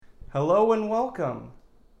Hello and welcome.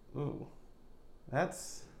 Ooh,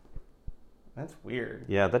 that's weird.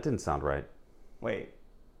 Yeah, that didn't sound right. Wait,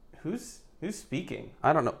 who's speaking?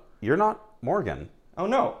 I don't know. You're not Morgan. Oh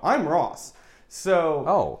no, I'm Ross.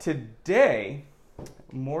 So today,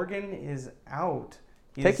 Morgan is out.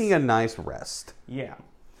 Taking a nice rest. Yeah,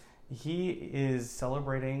 he is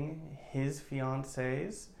celebrating his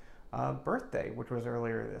fiance's birthday, which was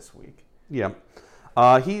earlier this week. Yeah.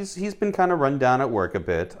 He's been kind of run down at work a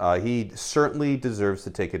bit. He certainly deserves to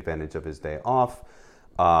take advantage of his day off.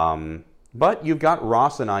 But you've got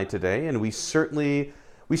Ross and I today, and we certainly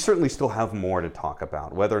still have more to talk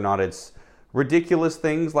about. Whether or not it's ridiculous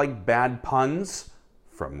things like bad puns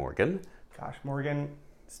from Morgan. Gosh, Morgan,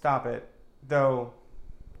 stop it. Though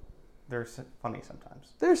they're funny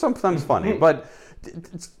sometimes. They're sometimes funny, but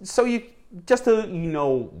so you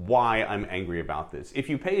know why I'm angry about this. If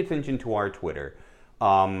you pay attention to our Twitter.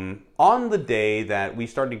 On the day that we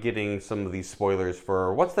started getting some of these spoilers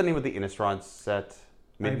for, what's the name of the Innistrad set?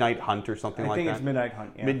 Midnight Hunt or something like that? I think it's Midnight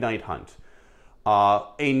Hunt, yeah. Midnight Hunt.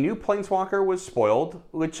 A new Planeswalker was spoiled,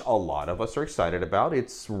 which a lot of us are excited about.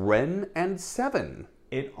 It's Wrenn and 7.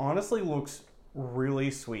 It honestly looks really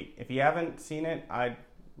sweet. If you haven't seen it, I'd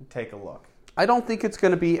take a look. I don't think it's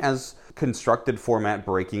going to be as constructed format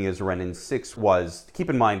breaking as Wrenn and 6 was. Keep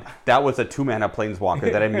in mind, that was a 2-mana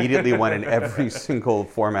Planeswalker that immediately went in every single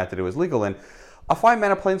format that it was legal in. A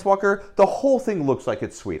 5-mana Planeswalker, the whole thing looks like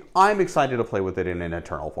it's sweet. I'm excited to play with it in an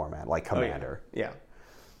Eternal format, like Commander. Oh, yeah.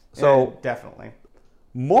 So, definitely.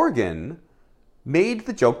 Morgan made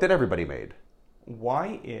the joke that everybody made.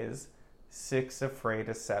 Why is 6 afraid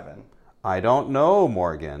of 7? I don't know,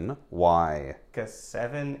 Morgan. Why? Because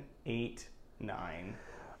 7, 8, 9.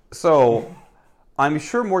 So, I'm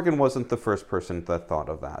sure Morgan wasn't the first person that thought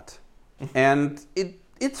of that. And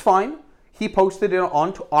it's fine. He posted it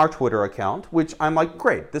on our Twitter account, which I'm like,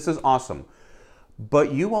 great, this is awesome.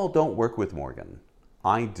 But you all don't work with Morgan.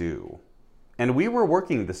 I do. And we were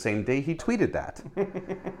working the same day he tweeted that.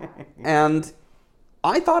 And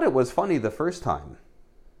I thought it was funny the first time.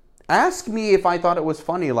 Ask me if I thought it was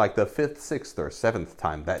funny like the 5th, 6th, or 7th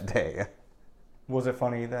time that day. Was it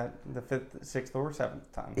funny that the 5th, 6th, or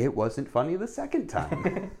 7th time? It wasn't funny the second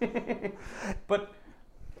time. But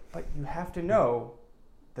you have to know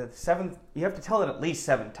the 7th, you have to tell it at least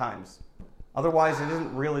 7 times. Otherwise, it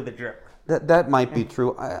isn't really the joke. That might be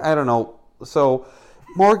true. I don't know. So,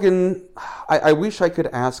 Morgan, I wish I could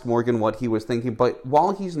ask Morgan what he was thinking, but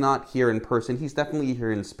while he's not here in person, he's definitely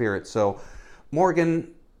here in spirit. So,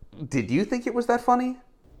 Morgan, did you think it was that funny?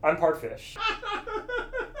 I'm part fish.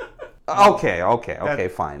 Okay,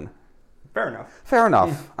 fine. Fair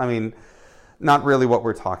enough. I mean, not really what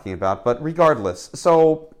we're talking about, but regardless.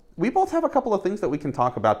 So, we both have a couple of things that we can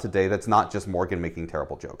talk about today that's not just Morgan making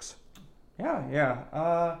terrible jokes.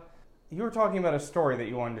 Yeah. You were talking about a story that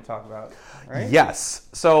you wanted to talk about, right? Yes.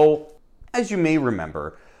 So, as you may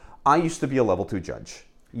remember, I used to be a level 2 judge.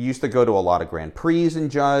 Used to go to a lot of Grand Prix and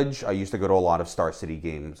judge. I used to go to a lot of Star City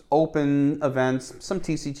Games Open events, some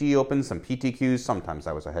TCG Opens, some PTQs. Sometimes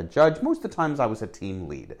I was a head judge. Most of the times I was a team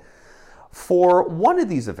lead. For one of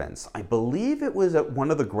these events, I believe it was at one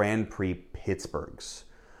of the Grand Prix Pittsburghs,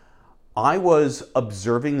 I was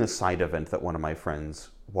observing a side event that one of my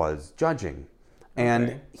friends was judging.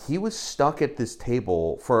 And he was stuck at this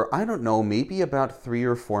table for, I don't know, maybe about 3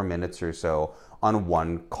 or 4 minutes or so on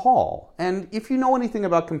one call. And if you know anything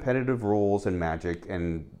about competitive rules and Magic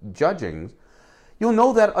and judging, you'll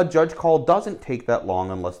know that a judge call doesn't take that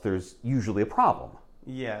long unless there's usually a problem.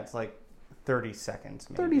 Yeah, it's like 30 seconds.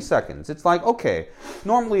 Maybe. 30 seconds. It's like, okay,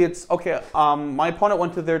 normally it's, okay, my opponent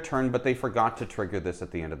went to their turn, but they forgot to trigger this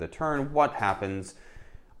at the end of the turn. What happens?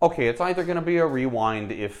 Okay, it's either going to be a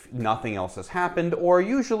rewind if nothing else has happened, or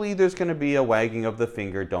usually there's going to be a wagging of the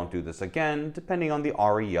finger, don't do this again. Depending on the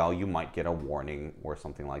REL, you might get a warning or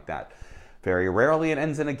something like that. Very rarely it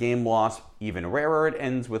ends in a game loss. Even rarer it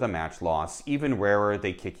ends with a match loss. Even rarer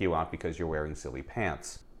they kick you out because you're wearing silly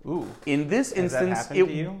pants. Ooh. In this instance, has that happened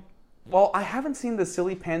to you? Well, I haven't seen the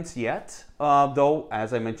silly pants yet, though,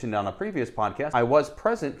 as I mentioned on a previous podcast, I was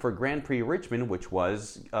present for Grand Prix Richmond, which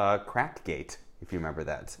was Crackgate. If you remember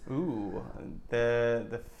that. Ooh,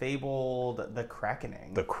 the fabled, the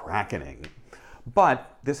Krakening. The Krakening.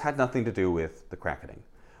 But this had nothing to do with the Krakening.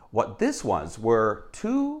 What this was were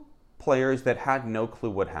 2 players that had no clue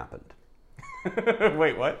what happened.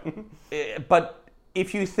 Wait, what? But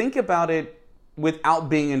if you think about it without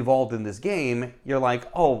being involved in this game, you're like,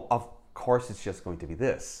 oh, of course it's just going to be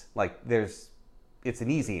this. Like, it's an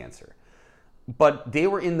easy answer. But they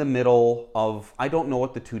were in the middle of, I don't know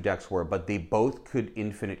what the 2 decks were, but they both could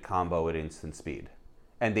infinite combo at instant speed.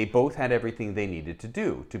 and they both had everything they needed to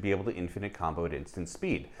do to be able to infinite combo at instant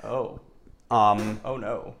speed. Oh. Oh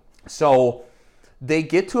no. So they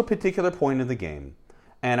get to a particular point in the game,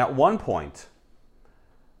 and at one point,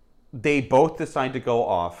 they both decide to go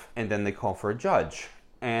off, and then they call for a judge.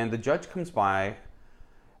 And the judge comes by,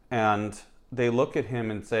 and they look at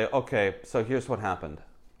him and say, okay, so here's what happened.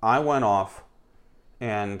 I went off,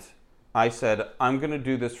 and I said, I'm going to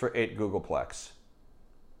do this for 8 Googleplex.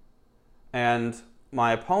 And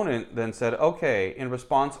my opponent then said, okay, in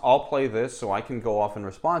response, I'll play this so I can go off in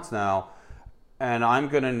response now, and I'm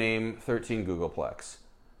going to name 13 Googleplex.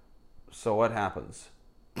 So what happens?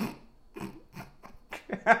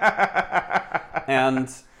 And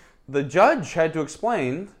the judge had to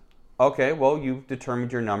explain, okay, well, you've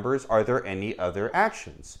determined your numbers. Are there any other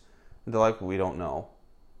actions? And they're like, we don't know.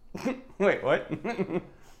 Wait, what?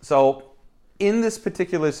 So in this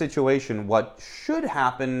particular situation, what should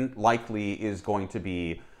happen likely is going to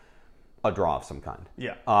be a draw of some kind.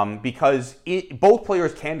 Yeah. Because both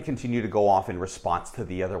players can continue to go off in response to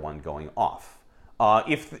the other one going off.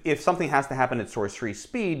 If something has to happen at sorcery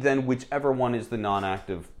speed, then whichever one is the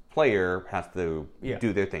non-active player has to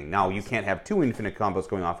do their thing. Now, you can't have 2 infinite combos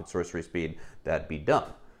going off at sorcery speed. That'd be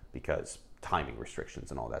dumb because timing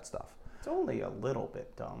restrictions and all that stuff. It's only a little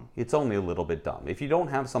bit dumb. It's only a little bit dumb. If you don't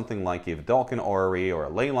have something like a Vedalken Orrery or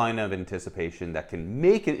a Leyline of Anticipation that can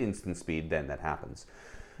make it instant speed, then that happens.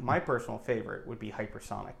 My personal favorite would be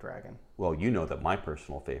Hypersonic Dragon. Well, you know that my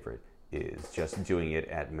personal favorite is just doing it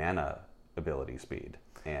at mana ability speed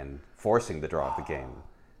and forcing the draw of the game.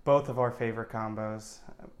 Both of our favorite combos.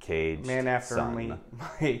 Cage, Man after Sun.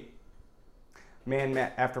 me.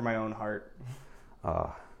 After my own heart.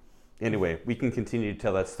 Anyway, we can continue to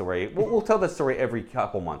tell that story. We'll tell that story every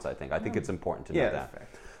couple months, I think. I think it's important to know that. That's fair.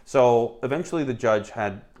 So eventually the judge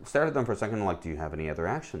had stared at them for a second and like, do you have any other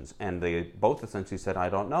actions? And they both essentially said, I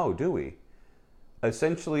don't know, do we?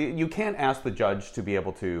 Essentially, you can't ask the judge to be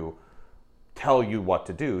able to tell you what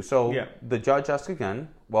to do. So the judge asked again,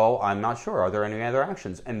 well, I'm not sure. Are there any other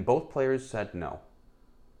actions? And both players said no.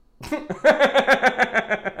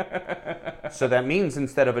 So that means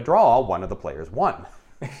instead of a draw, one of the players won.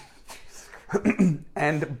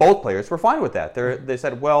 And both players were fine with that. They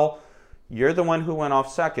said, well, you're the one who went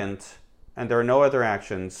off second, and there are no other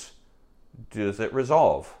actions. Does it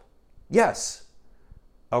resolve? Yes.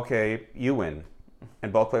 Okay, you win.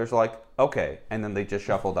 And both players were like, okay. And then they just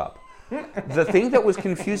shuffled up. The thing that was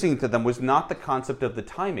confusing to them was not the concept of the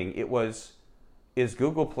timing. It was, is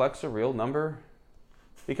Googleplex a real number?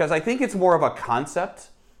 Because I think it's more of a concept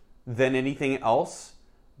than anything else.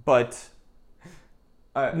 But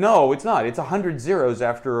no, it's not. It's 100 zeros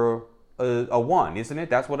after a 1, isn't it?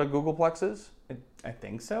 That's what a Googleplex is? I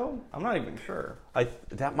think so. I'm not even sure.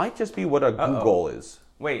 That might just be what a Google is.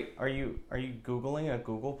 Wait, are you Googling a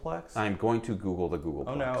Googleplex? I'm going to Google the Googleplex.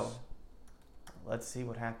 Oh no. Let's see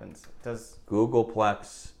what happens. Does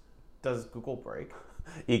Googleplex Google break?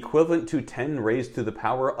 Equivalent to 10 raised to the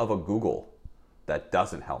power of a Google. That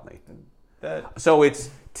doesn't help me. So it's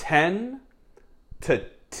 10 to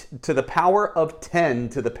the power of 10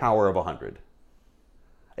 to the power of 100.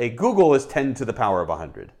 A Google is 10 to the power of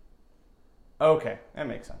 100. Okay, that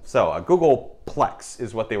makes sense. So a Googleplex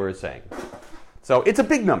is what they were saying. So it's a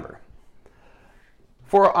big number.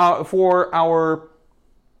 For our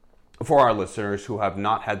listeners who have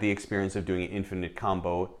not had the experience of doing an infinite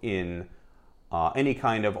combo in any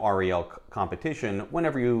kind of REL competition,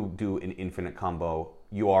 whenever you do an infinite combo,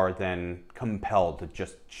 you are then compelled to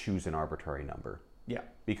just choose an arbitrary number. Yeah.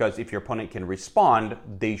 Because if your opponent can respond,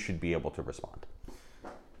 they should be able to respond.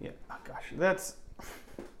 Yeah. Oh, gosh,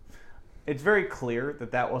 it's very clear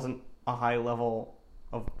that wasn't a high level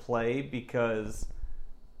of play because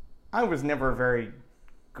I was never a very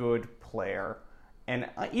good player. And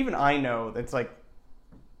even I know that's like,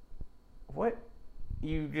 what?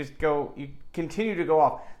 You continue to go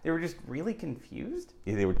off. They were just really confused?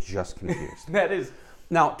 Yeah, they were just confused. That is.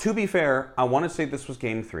 Now, to be fair, I want to say this was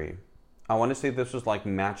game 3. I want to say this was like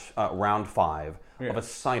round 5 of a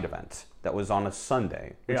side event that was on a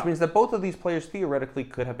Sunday, which means that both of these players theoretically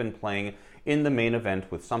could have been playing in the main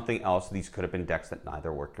event with something else. These could have been decks that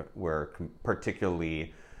neither were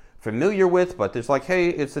particularly familiar with, but there's like, hey,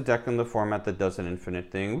 it's a deck in the format that does an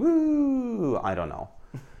infinite thing. Woo! I don't know.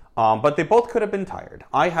 But they both could have been tired.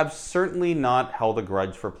 I have certainly not held a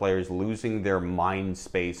grudge for players losing their mind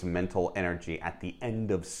space, mental energy at the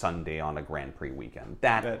end of Sunday on a Grand Prix weekend.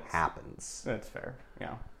 That happens. That's fair,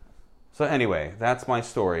 yeah. So anyway, that's my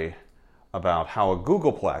story about how a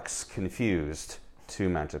Googleplex confused 2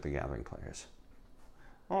 Magic the Gathering players.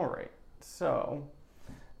 All right. So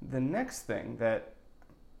the next thing that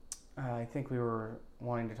I think we were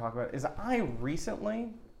wanting to talk about is I recently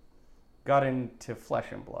got into Flesh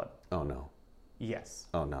and Blood. Oh no. Yes.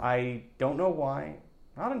 Oh no. I don't know why.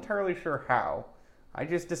 Not entirely sure how. I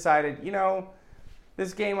just decided,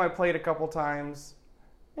 this game I played a couple times.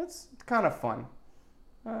 It's kind of fun.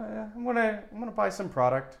 I'm gonna buy some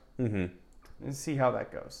product and see how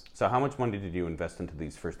that goes. So how much money did you invest into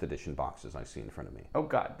these first edition boxes I see in front of me? Oh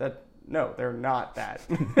God, no, they're not that.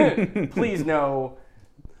 Please no.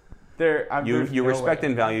 You respect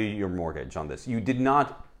and value your mortgage on this. You did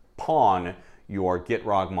not pawn your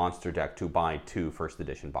Gitrog monster deck to buy 2 first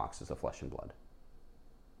edition boxes of Flesh and Blood.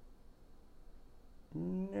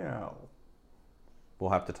 No.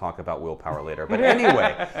 We'll have to talk about willpower later. But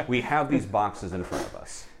anyway, we have these boxes in front of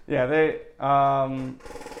us. Yeah,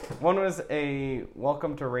 one was a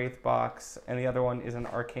Welcome to Wraith box, and the other one is an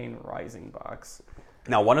Arcane Rising box.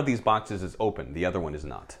 Now, one of these boxes is open. The other one is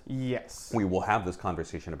not. Yes. We will have this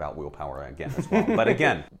conversation about willpower again as well. But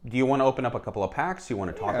again, do you want to open up a couple of packs? Do you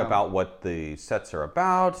want to talk about what the sets are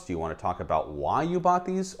about? Do you want to talk about why you bought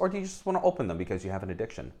these? Or do you just want to open them because you have an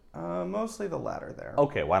addiction? Mostly the latter there.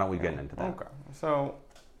 Okay, why don't we get into that? Okay.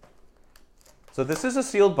 So this is a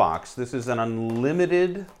sealed box. This is an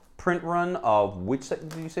unlimited print run of which set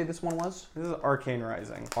did you say this one was? This is Arcane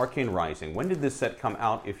Rising. Arcane Rising. When did this set come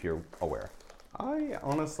out, if you're aware? I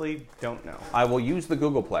honestly don't know. I will use the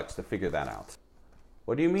Googleplex to figure that out.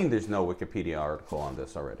 What do you mean there's no Wikipedia article on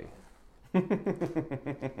this already? I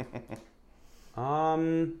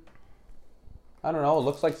don't know. It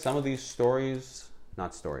looks like some of these stories...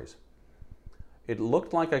 Not stories. It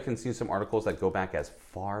looked like I can see some articles that go back as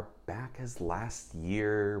far back as last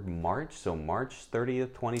year, March. So March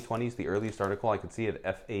 30th, 2020 is the earliest article I could see at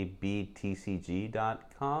fabtcg.com.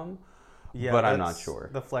 Yeah, but I'm not sure.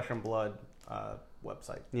 The Flesh and Blood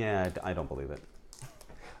website. Yeah, I don't believe it.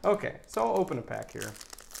 Okay, so I'll open a pack here.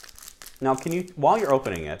 Now, while you're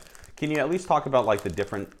opening it, can you at least talk about like the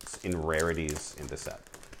difference in rarities in the set?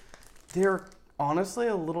 They're honestly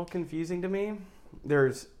a little confusing to me.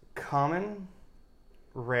 There's common,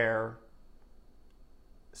 rare,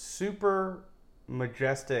 super,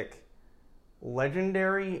 majestic,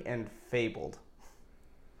 legendary, and fabled.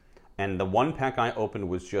 And the one pack I opened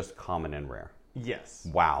was just common and rare. Yes.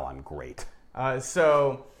 Wow, I'm great.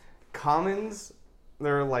 So commons,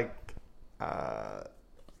 they're like, I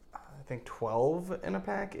think 12 in a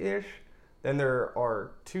pack-ish. Then there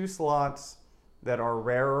are 2 slots that are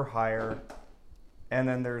rare or higher. And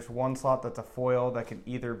then there's 1 slot that's a foil that can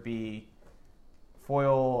either be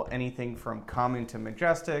foil anything from common to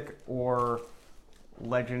majestic or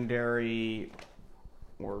legendary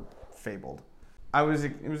or fabled.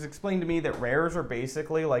 It was explained to me that rares are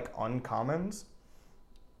basically like uncommons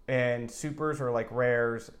and supers are like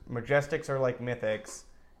rares, majestics are like mythics,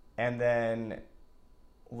 and then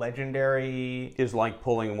legendary is like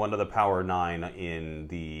pulling one of the Power 9 in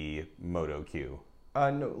the Moto queue.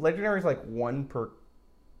 No, legendary is like 1 per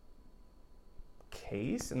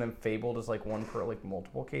case, and then fabled is like 1 per like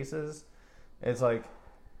multiple cases. It's like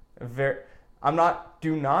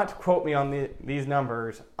do not quote me on these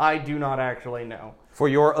numbers. I do not actually know. For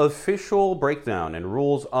your official breakdown and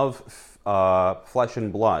rules of Flesh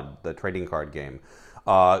and Blood, the trading card game,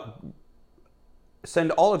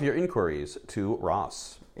 send all of your inquiries to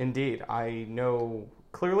Ross. Indeed, I know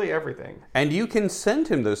clearly everything. And you can send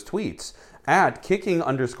him those tweets at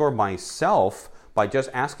kicking_myself by just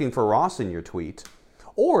asking for Ross in your tweet.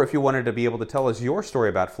 Or if you wanted to be able to tell us your story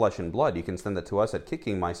about Flesh and Blood, you can send that to us at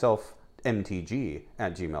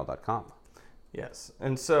kickingmyselfmtg@gmail.com. Yes,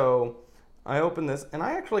 and so I opened this, and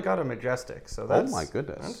I actually got a majestic. So that's, oh my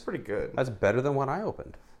goodness, that's pretty good. That's better than what I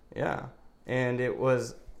opened. Yeah, and it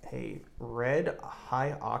was a red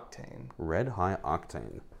high octane. Red high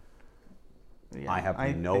octane. Yeah, I have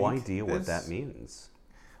no idea what that means.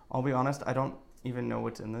 I'll be honest, I don't even know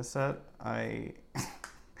what's in this set. I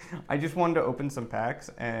just wanted to open some packs,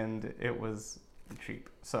 and it was cheap.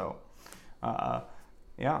 So,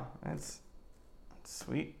 yeah, it's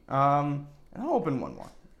sweet. And I'll open one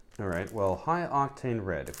more. All right. Well, high octane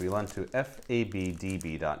red. If we went to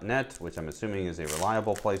fabdb.net, which I'm assuming is a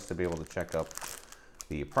reliable place to be able to check up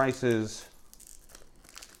the prices.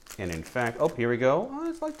 And in fact, oh, here we go. Oh,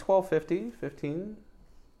 it's like $12.50, $15.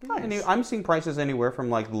 Nice. I'm seeing prices anywhere from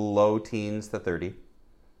like low teens to 30,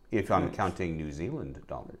 if I'm counting New Zealand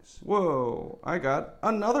dollars. Whoa! I got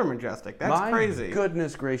another majestic. That's crazy. My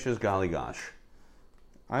goodness gracious, golly gosh!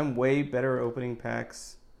 I'm way better at opening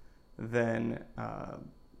packs than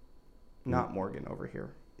not Morgan over here.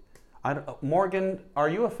 Morgan, are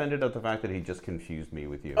you offended at the fact that he just confused me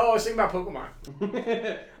with you? Oh, I was thinking about Pokemon.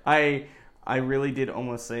 I really did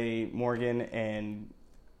almost say Morgan, and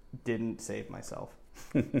didn't save myself.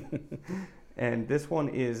 And this one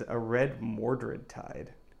is a red Mordred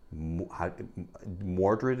Tide.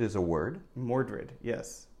 Mordred is a word? Mordred,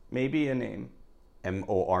 yes. Maybe a name.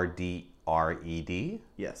 Mordred?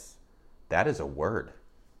 Yes. That is a word.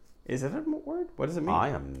 Is it a word? What does it mean? I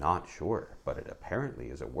am not sure, but it apparently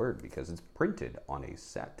is a word because it's printed on a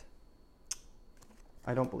set.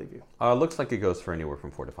 I don't believe you. Looks like it goes for anywhere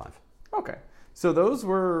from 4 to 5. Okay. So those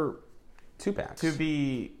were 2 packs. To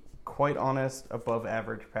be quite honest, above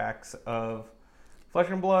average packs of Flesh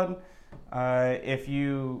and Blood. If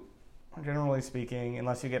you, generally speaking,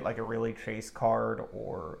 unless you get like a really chase card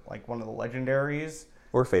or like one of the legendaries.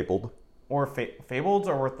 Or Fabled. Or Fableds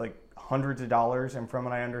are worth like hundreds of dollars, and from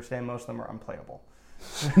what I understand, most of them are unplayable.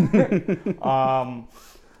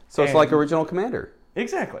 So it's like Original Commander.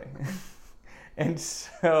 Exactly. And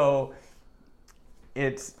so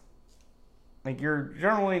it's like you're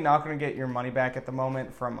generally not going to get your money back at the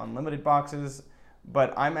moment from unlimited boxes,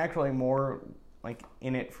 but I'm actually more like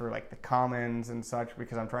in it for like the commons and such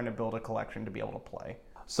because I'm trying to build a collection to be able to play.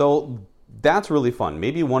 So that's really fun.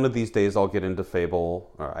 Maybe one of these days I'll get into Fable.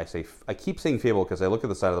 Or I keep saying Fable because I look at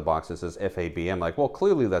the side of the box that says FAB. I'm like, well,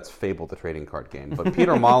 clearly that's Fable, the trading card game. But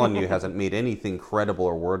Peter Molyneux hasn't made anything credible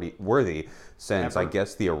or worthy since, Ever. I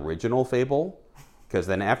guess, the original Fable. Because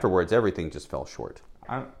then afterwards, everything just fell short.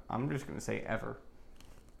 I'm just going to say ever.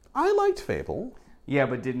 I liked Fable. Yeah,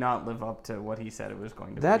 but did not live up to what he said it was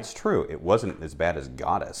going to be. That's true. It wasn't as bad as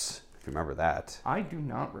Goddess, if you remember that. I do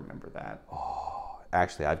not remember that.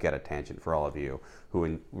 Actually, I've got a tangent for all of you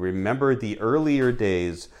who remember the earlier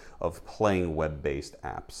days of playing web-based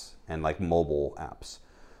apps and like mobile apps.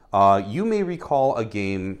 You may recall a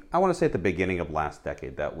game, I want to say at the beginning of last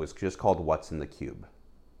decade, that was just called What's in the Cube.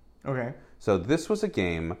 Okay. So this was a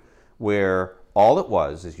game where all it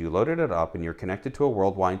was is you loaded it up and you're connected to a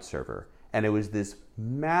worldwide server, and it was this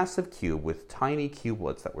massive cube with tiny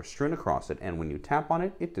cubelets that were strewn across it, and when you tap on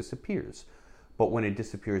it, it disappears. But when it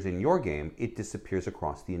disappears in your game, it disappears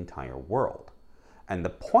across the entire world. And the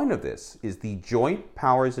point of this is the joint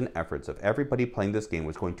powers and efforts of everybody playing this game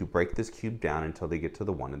was going to break this cube down until they get to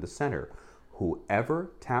the one in the center.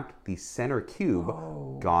 Whoever tapped the center cube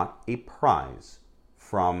got a prize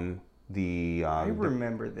from the... I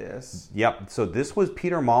remember this. Yep. So this was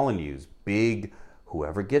Peter Molyneux's big...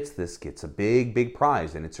 Whoever gets this gets a big, big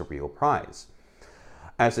prize, and it's a real prize.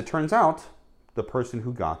 As it turns out, the person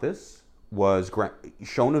who got this was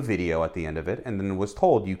shown a video at the end of it, and then was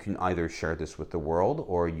told you can either share this with the world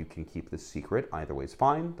or you can keep this secret. Either way is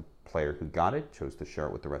fine. The player who got it chose to share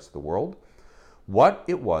it with the rest of the world. What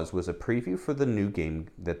it was a preview for the new game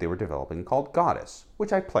that they were developing called Goddess,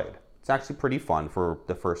 which I played. It's actually pretty fun for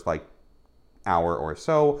the first hour or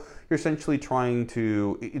so. You're essentially trying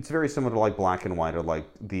to, it's very similar to like Black and White or like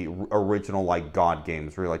the original like God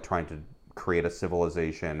games where you're like trying to create a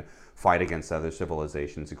civilization, fight against other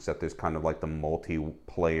civilizations, except there's kind of like the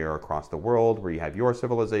multiplayer across the world where you have your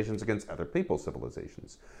civilizations against other people's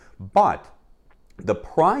civilizations. But the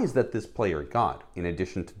prize that this player got, in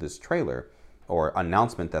addition to this trailer or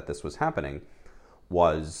announcement that this was happening,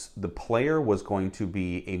 was the player was going to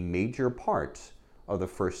be a major part of the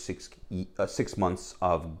first 6 months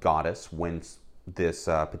of Goddess when this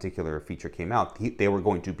particular feature came out. They were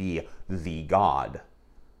going to be the god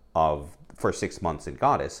for 6 months in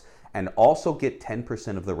Goddess, and also get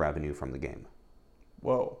 10% of the revenue from the game.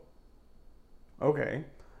 Whoa. Okay.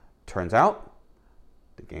 Turns out,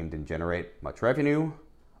 the game didn't generate much revenue.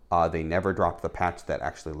 They never dropped the patch that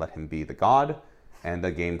actually let him be the god, and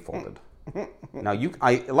the game folded. Now,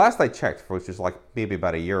 last I checked, which was like maybe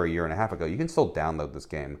about a year and a half ago, you can still download this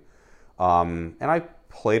game. And I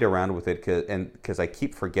played around with it because I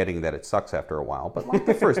keep forgetting that it sucks after a while, but like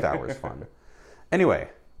the first hour is fun. Anyway,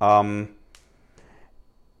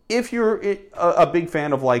 if you're a big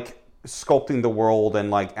fan of like sculpting the world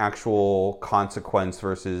and like actual consequence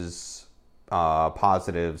versus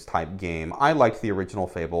positives type game, I liked the original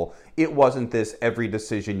Fable. It wasn't this every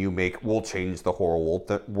decision you make will change the whole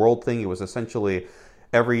world thing. It was essentially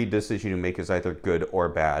every decision you make is either good or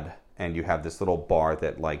bad, and you have this little bar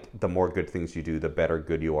that like the more good things you do, the better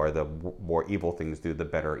good you are. The more evil things do, the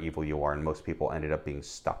better evil you are, and most people ended up being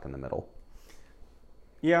stuck in the middle.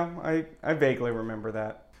 Yeah, I vaguely remember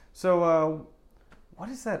that. So, what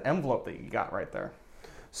is that envelope that you got right there?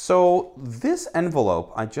 So this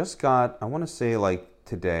envelope I just got, I want to say like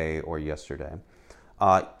today or yesterday,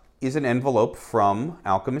 is an envelope from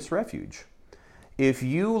Alchemist Refuge. If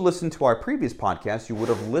you listened to our previous podcast, you would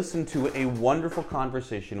have listened to a wonderful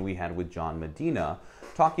conversation we had with John Medina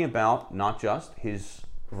talking about not just his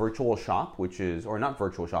virtual shop, which is, or not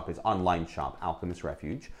virtual shop, his online shop, Alchemist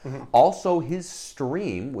Refuge. Also his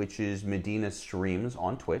stream, which is Medina Streams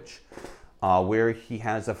on Twitch, where he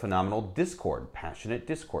has a phenomenal Discord, passionate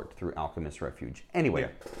Discord through Alchemist Refuge. Anyway,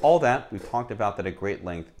 all that, we've talked about that at great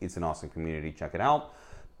length. It's an awesome community, check it out.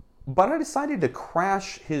 But I decided to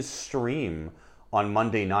crash his stream on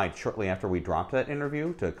Monday night, shortly after we dropped that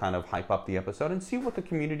interview, to kind of hype up the episode and see what the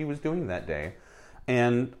community was doing that day.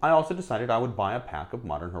 And I also decided I would buy a pack of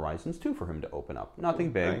Modern Horizons 2 for him to open up.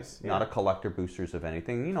 Nothing big, Nice, yeah. not a collector boosters of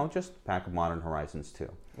anything, you know, just a pack of Modern Horizons 2.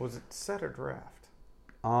 Was it set or draft?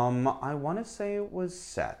 I want to say it was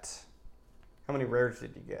set. How many rares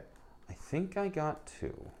did you get? I think I got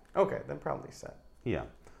 2. Okay, then probably set. Yeah,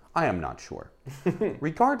 I am not sure.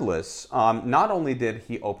 Regardless, not only did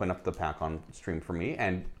he open up the pack on stream for me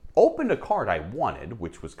and opened a card I wanted,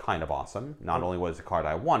 which was kind of awesome. Not only was it a card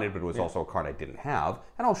I wanted, but it was also a card I didn't have.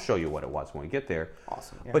 And I'll show you what it was when we get there.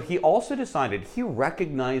 Awesome. Yeah. But he also decided, he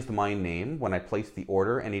recognized my name when I placed the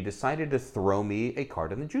order, and he decided to throw me a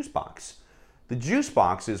card in the juice box. The juice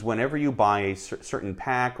box is whenever you buy a certain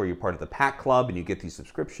pack, or you're part of the pack club and you get these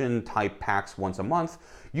subscription type packs once a month,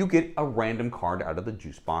 you get a random card out of the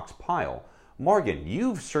juice box pile. Morgan,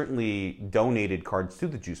 you've certainly donated cards to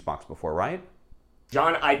the juice box before, right?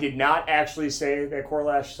 John, I did not actually say that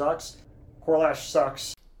Corlash sucks. Corlash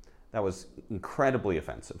sucks. That was incredibly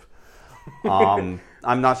offensive. I'm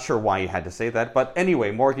not sure why you had to say that, but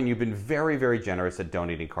anyway, Morgan, you've been very, very generous at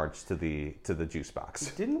donating cards to the juice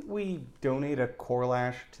box. Didn't we donate a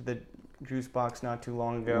Corlash to the juice box not too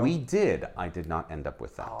long ago? We did. I did not end up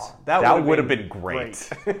with that. Oh, that would have been great.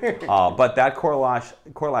 But that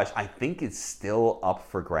Corlash, I think, is still up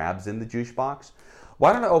for grabs in the juice box.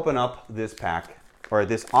 Why don't I open up this pack, or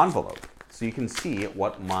this envelope, so you can see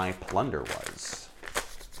what my plunder was.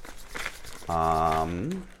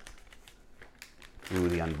 Ooh,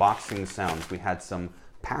 the unboxing sounds. We had some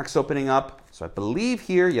packs opening up. So I believe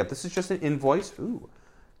here, yep, this is just an invoice. Ooh,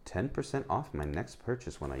 10% off my next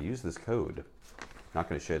purchase when I use this code. Not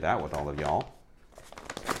going to share that with all of y'all.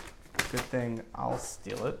 Good thing I'll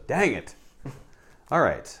steal it. Dang it. All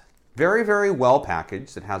right. Very, very well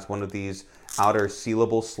packaged. It has one of these outer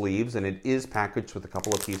sealable sleeves, and it is packaged with a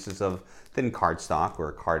couple of pieces of thin cardstock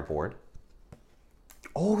or cardboard.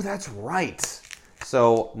 Oh, that's right.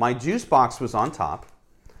 So my juice box was on top,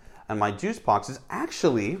 and my juice box is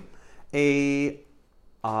actually a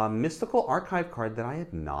Mystical Archive card that I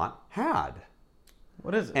had not had.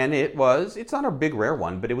 What is it? And it's not a big rare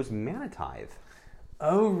one, but it was Manatithe.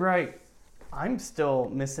 Oh, right. I'm still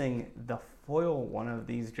missing the foil one of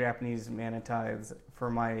these Japanese Manatithes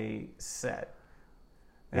for my set.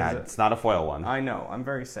 Yeah, it's not a foil one. I know. I'm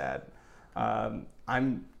very sad.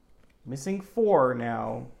 I'm missing 4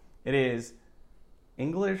 now. It is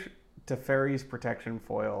English Teferi's Protection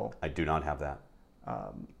foil. I do not have that.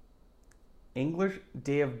 English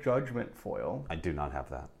Day of Judgment foil. I do not have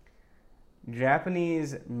that.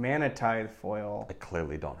 Japanese Manatithe foil. I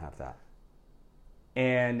clearly don't have that.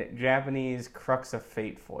 And Japanese Crux of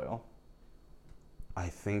Fate foil. I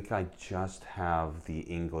think I just have the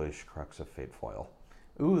English Crux of Fate foil.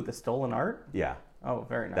 Ooh, the Stolen Art? Yeah. Oh,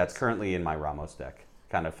 very nice. That's currently in my Ramos deck.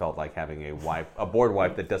 Kind of felt like having a board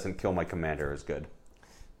wipe that doesn't kill my commander is good.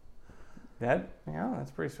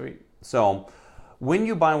 That's pretty sweet. So, when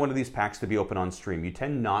you buy one of these packs to be open on stream, you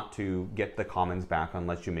tend not to get the comments back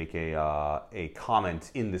unless you make a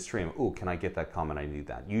comment in the stream. Ooh, can I get that comment? I need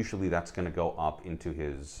that. Usually that's going to go up into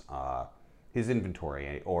his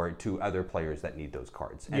inventory or to other players that need those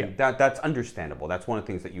cards. And that's understandable. That's one of the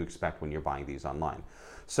things that you expect when you're buying these online.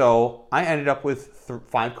 So I ended up with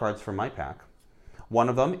 5 cards from my pack. One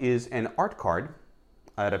of them is an art card.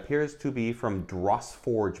 It appears to be from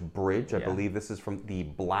Drossforge Bridge. I believe this is from the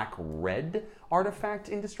Black-Red artifact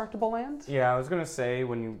Indestructible Land. Yeah, I was going to say,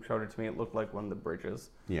 when you showed it to me, it looked like one of the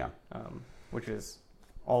bridges. Yeah. Which is,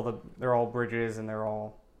 they're all bridges and they're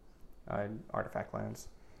all artifact lands.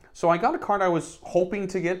 So I got a card I was hoping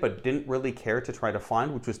to get but didn't really care to try to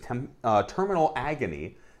find, which was Terminal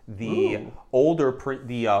Agony, the older print,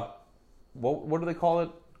 what do they call it?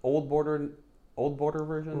 Old border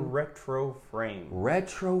version? Retro frame.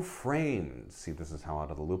 Retro frame. See, this is how out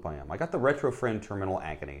of the loop I am. I got the retro framed Terminal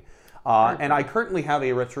Agony. And I currently have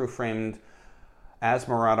a retro framed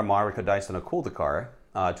Asmarata Marika Dyson Akuldakar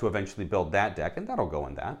to eventually build that deck, and that'll go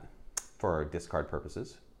in that for discard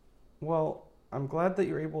purposes. Well, I'm glad that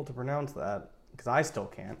you're able to pronounce that, because I still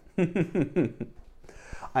can't.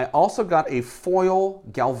 I also got a foil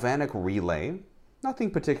Galvanic Relay.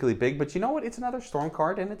 Nothing particularly big, but you know what? It's another Storm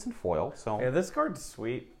card, and it's in foil. So Yeah, this card's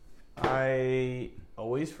sweet. I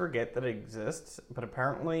always forget that it exists, but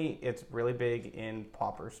apparently it's really big in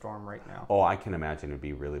Pauper Storm right now. Oh, I can imagine it'd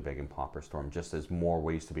be really big in Pauper Storm, just as more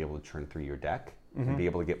ways to be able to churn through your deck and be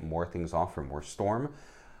able to get more things off for more Storm.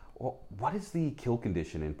 Well, what is the kill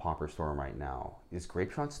condition in Pauper Storm right now? Is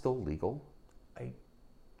Grape Shot still legal? I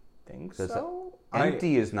think Does so.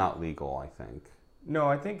 Empty is not legal, I think. No,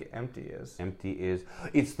 I think Empty is. Empty is.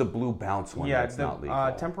 It's the blue bounce one that's not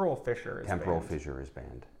legal. Temporal Fissure is Temporal banned. Fissure is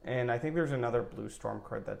banned. And I think there's another blue Storm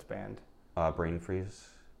card that's banned. Brain Freeze?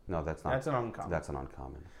 No, that's not. That's an uncommon. That's an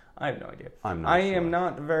uncommon. I have no idea. I'm not I sure. am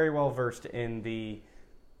not very well versed in the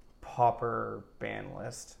Pauper ban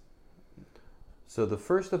list. So the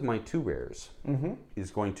first of my 2 rares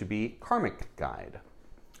is going to be Karmic Guide.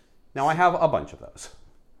 Now I have a bunch of those.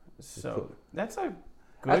 So that's a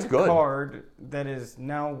That's good good. card that is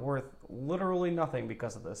now worth literally nothing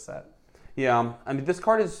because of this set. Yeah, I mean, this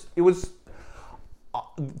card was,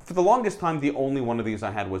 for the longest time, the only one of these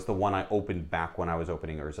I had was the one I opened back when I was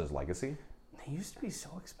opening Urza's Legacy. They used to be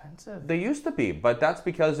so expensive. They used to be, but that's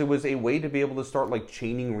because it was a way to be able to start like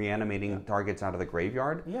chaining reanimating targets out of the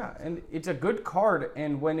graveyard. Yeah, and it's a good card.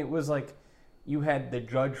 And when it was like you had the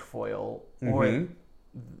Judge foil or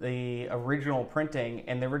the original printing,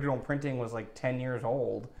 and the original printing was like 10 years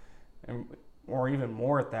old, or even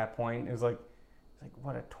more at that point, it was like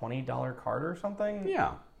what, a $20 card or something?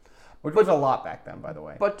 Yeah. Which was a lot back then, by the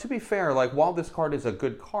way. But to be fair, like while this card is a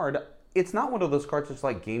good card, it's not one of those cards that's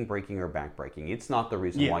like game breaking or back breaking. It's not the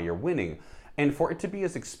reason why you're winning. And for it to be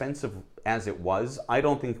as expensive as it was, I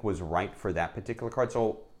don't think was right for that particular card.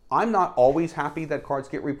 So I'm not always happy that cards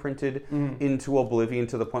get reprinted into oblivion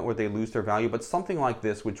to the point where they lose their value. But something like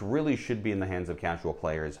this, which really should be in the hands of casual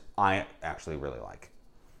players, I actually really like.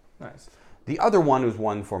 Nice. The other one was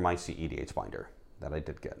one for my CEDH binder that I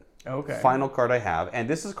did get. Okay. Final card I have, and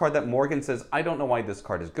this is a card that Morgan says, I don't know why this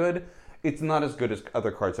card is good. It's not as good as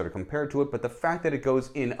other cards that are compared to it, but the fact that it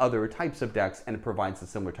goes in other types of decks and it provides a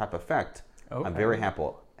similar type of effect, I'm very happy.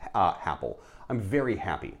 I'm very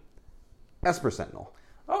happy. Esper Sentinel.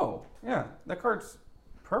 Oh, yeah. That card's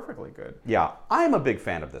perfectly good. Yeah, I'm a big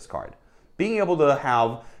fan of this card. Being able to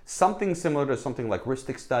have something similar to something like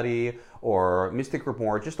Rhystic Study or Mystic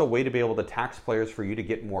Grimoire, just a way to be able to tax players for you to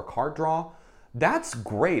get more card draw, that's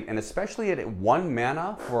great. And especially at 1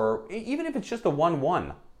 mana for, even if it's just a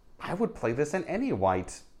 1/1, I would play this in any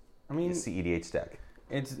white CEDH deck.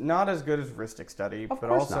 It's not as good as Rhystic Study, but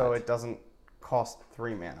course also not. it doesn't cost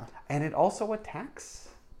 3 mana. And it also attacks.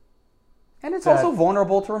 And it's also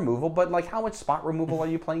vulnerable to removal, but like how much spot removal are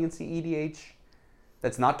you playing in CEDH?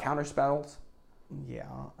 That's not counter spells. Yeah,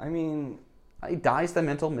 I mean, It dies the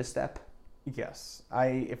mental misstep. yes.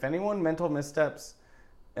 If anyone mental missteps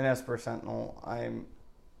an Esper Sentinel,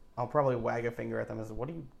 I'll probably wag a finger at them as, what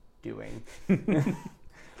are you doing?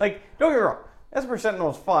 Like, don't get me wrong, Esper Sentinel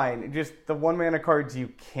is fine. Just the 1 mana cards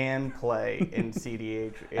you can play in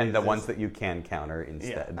CDH. And the ones that you can counter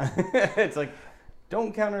instead. Yeah. It's like,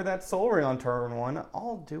 don't counter that Soul Ring on turn 1.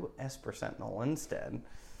 I'll do Esper Sentinel instead.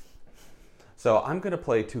 So I'm going to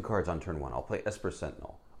play 2 cards on turn 1. I'll play Esper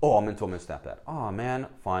Sentinel. Oh, I'll mental misstep that. Oh, man.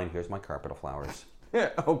 Fine. Here's my Carpet of Flowers. Yeah.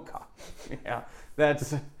 Oh, God. Yeah.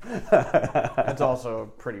 That's also a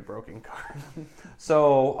pretty broken card.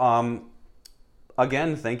 So,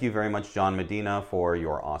 again, thank you very much, John Medina, for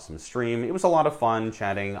your awesome stream. It was a lot of fun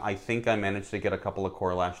chatting. I think I managed to get a couple of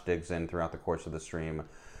Corlash digs in throughout the course of the stream.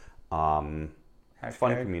 Fun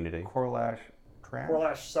community. Corlash trash.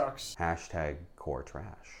 Corlash sucks. Hashtag core trash.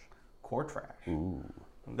 Core trash. Ooh.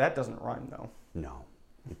 That doesn't rhyme, though. No,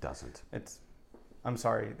 it doesn't. I'm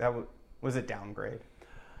sorry. That was a downgrade.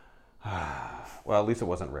 Well, at least it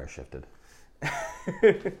wasn't rare shifted.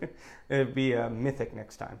 It'd be a mythic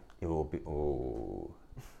next time. It will be. Oh.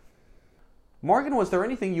 Morgan, was there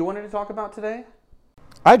anything you wanted to talk about today?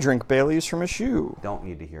 I drink Bailey's from a shoe. Don't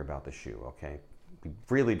need to hear about the shoe, okay? We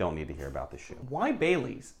really don't need to hear about the shoe. Why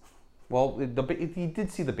Bailey's? Well, you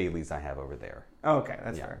did see the Baileys I have over there. Okay,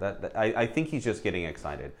 that's fair. I think he's just getting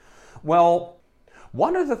excited. Well,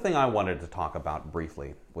 one other thing I wanted to talk about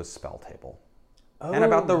briefly was Spell Table. And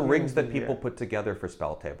about the rigs that people put together for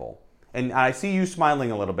Spell Table. And I see you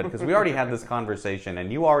smiling a little bit because we already had this conversation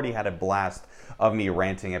and you already had a blast of me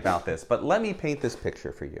ranting about this. But let me paint this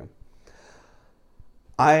picture for you.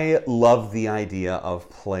 I love the idea of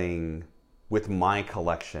playing with my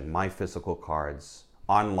collection, my physical cards,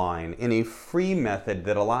 online in a free method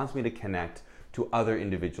that allows me to connect to other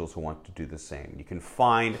individuals who want to do the same. You can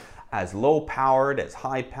find as low powered, as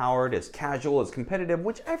high powered, as casual, as competitive,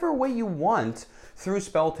 whichever way you want through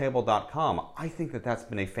spelltable.com. I think that that's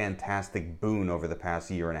been a fantastic boon over the past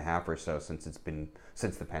year and a half or so since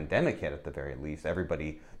the pandemic hit, at the very least,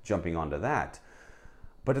 everybody jumping onto that.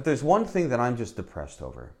 But if there's one thing that I'm just depressed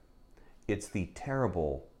over, it's the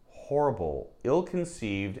terrible, horrible,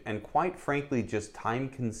 ill-conceived, and quite frankly just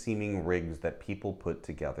time-consuming rigs that people put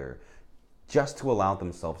together just to allow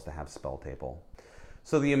themselves to have Spell Table.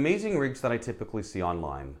 So the amazing rigs that I typically see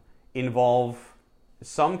online involve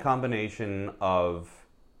some combination of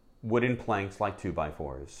wooden planks like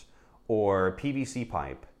 2x4s, or PVC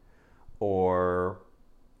pipe, or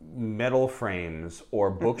metal frames, or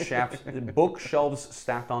bookshelves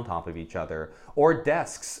stacked on top of each other, or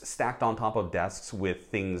desks stacked on top of desks with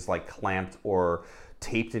things like clamped or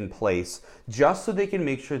taped in place, just so they can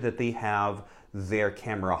make sure that they have their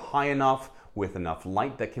camera high enough with enough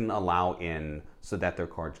light that can allow in so that their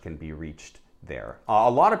cards can be reached there.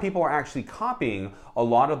 A lot of people are actually copying a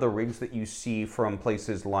lot of the rigs that you see from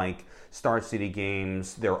places like Star City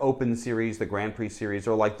Games, their Open series, the Grand Prix series,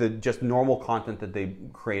 or like the just normal content that they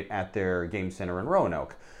create at their game center in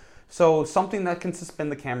Roanoke. So something that can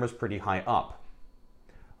suspend the cameras pretty high up.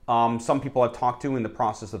 Some people I've talked to in the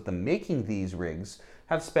process of them making these rigs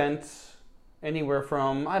have spent anywhere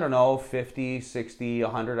from, I don't know, 50, 60,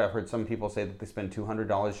 100. I've heard some people say that they spend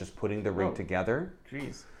 $200 just putting the rig together.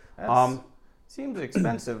 Jeez. That seems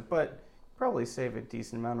expensive, but probably save a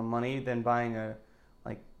decent amount of money than buying a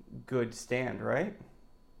good stand, right?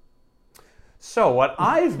 So what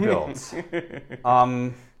I've built,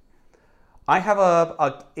 I have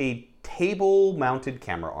a table-mounted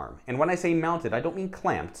camera arm. And when I say mounted, I don't mean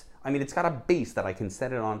clamped. I mean it's got a base that I can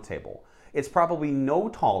set it on a table. It's probably no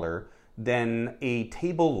taller than a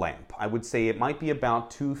table lamp. I would say it might be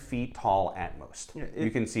about 2 feet tall at most. Yeah,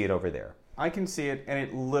 you can see it over there. I can see it, and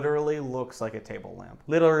it literally looks like a table lamp.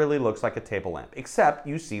 Literally looks like a table lamp, except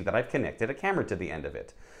you see that I've connected a camera to the end of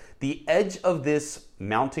it. The edge of this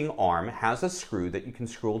mounting arm has a screw that you can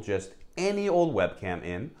screw just any old webcam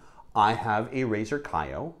in. I have a Razer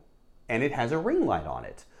Kaio, and it has a ring light on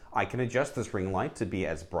it. I can adjust this ring light to be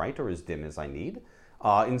as bright or as dim as I need.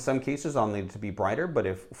 In some cases, I'll need it to be brighter, but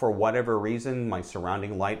if for whatever reason my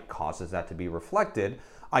surrounding light causes that to be reflected,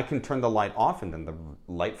 I can turn the light off, and then the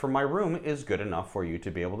light from my room is good enough for you to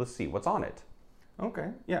be able to see what's on it. Okay,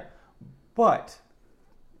 yeah. But,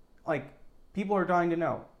 people are dying to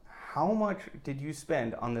know, how much did you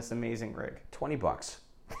spend on this amazing rig? $20.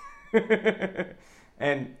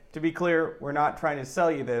 And to be clear, we're not trying to sell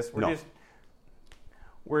you this.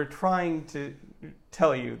 We're trying to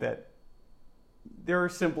tell you that there are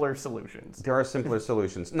simpler solutions. There are simpler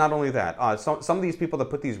solutions. Not only that, some of these people that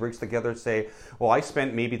put these rigs together say, well, I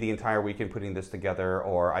spent maybe the entire weekend putting this together,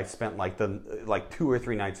 or I spent like 2 or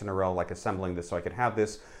 3 nights in a row assembling this so I could have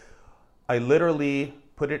this. I literally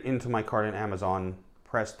put it into my cart on Amazon,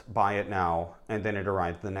 pressed buy it now, and then it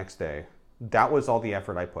arrived the next day. That was all the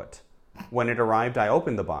effort I put. When it arrived, I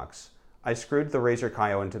opened the box. I screwed the Razer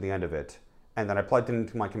Kaio into the end of it, and then I plugged it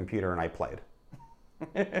into my computer and I played.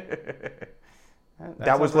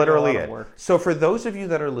 That was literally it. So for those of you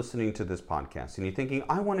that are listening to this podcast and you're thinking,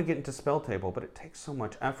 I want to get into Spell Table, but it takes so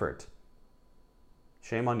much effort,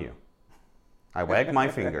 shame on you. I wag my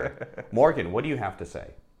finger. Morgan, what do you have to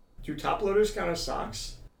say? Do top loaders count as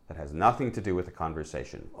socks? That has nothing to do with the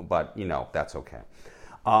conversation, but that's okay.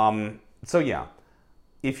 So yeah,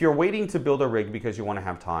 if you're waiting to build a rig because you want to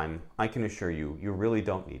have time, I can assure you, you really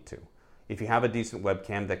don't need to. If you have a decent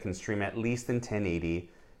webcam that can stream at least in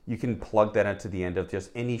 1080, you can plug that into the end of just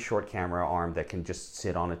any short camera arm that can just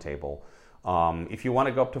sit on a table. If you want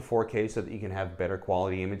to go up to 4K so that you can have better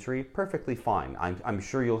quality imagery, perfectly fine. I'm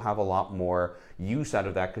sure you'll have a lot more use out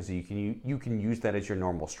of that because you can use that as your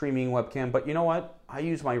normal streaming webcam. But you know what? I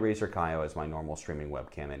use my Razer Kaio as my normal streaming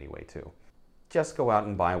webcam anyway too. Just go out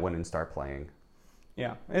and buy one and start playing.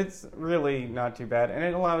 Yeah, it's really not too bad, and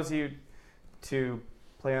it allows you to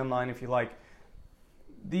play online if you like.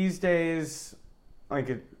 These days,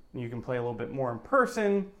 you can play a little bit more in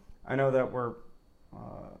person. I know that we're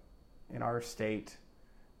in our state,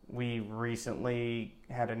 we recently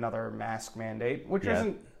had another mask mandate, which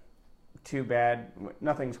isn't too bad.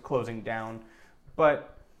 Nothing's closing down,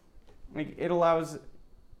 but it allows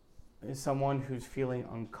someone who's feeling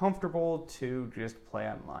uncomfortable to just play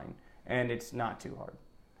online, and it's not too hard.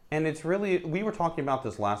 And it's really, we were talking about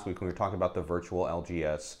this last week when we were talking about the virtual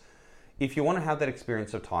LGS. If you want to have that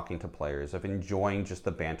experience of talking to players, of enjoying just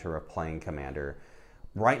the banter of playing Commander,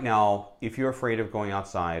 right now, if you're afraid of going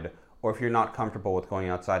outside, or if you're not comfortable with going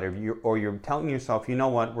outside, or you're telling yourself, you know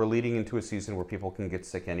what, we're leading into a season where people can get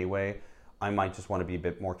sick anyway, I might just want to be a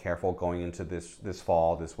bit more careful going into this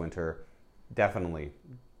fall, this winter, definitely.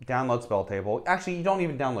 Download Spell Table. Actually, you don't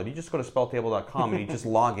even download. You just go to spelltable.com and you just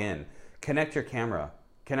log in. Connect your camera.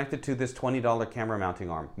 Connect it to this $20 camera mounting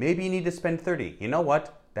arm. Maybe you need to spend $30. You know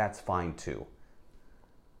what? That's fine too.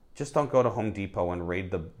 Just don't go to Home Depot and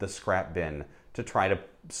raid the scrap bin to try to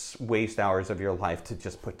waste hours of your life to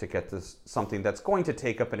just put together something that's going to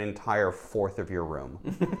take up an entire fourth of your room.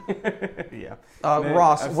 Yeah.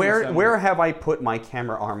 Ross, I've seen where have I put my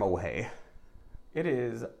camera arm away? It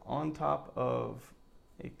is on top of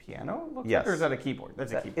a piano, looks Yes. like, or is that a keyboard?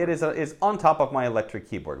 That's a keyboard. It is on top of my electric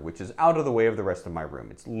keyboard, which is out of the way of the rest of my room.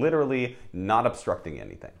 It's literally not obstructing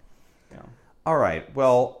anything. Yeah. All right.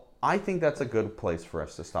 Well, I think that's a good place for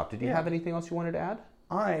us to stop. Did you Yeah. have anything else you wanted to add?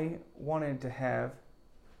 I wanted to have...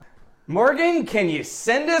 Morgan, can you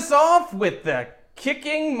send us off with the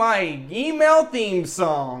Kicking My Email theme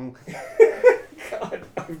song? God,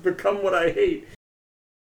 I've become what I hate.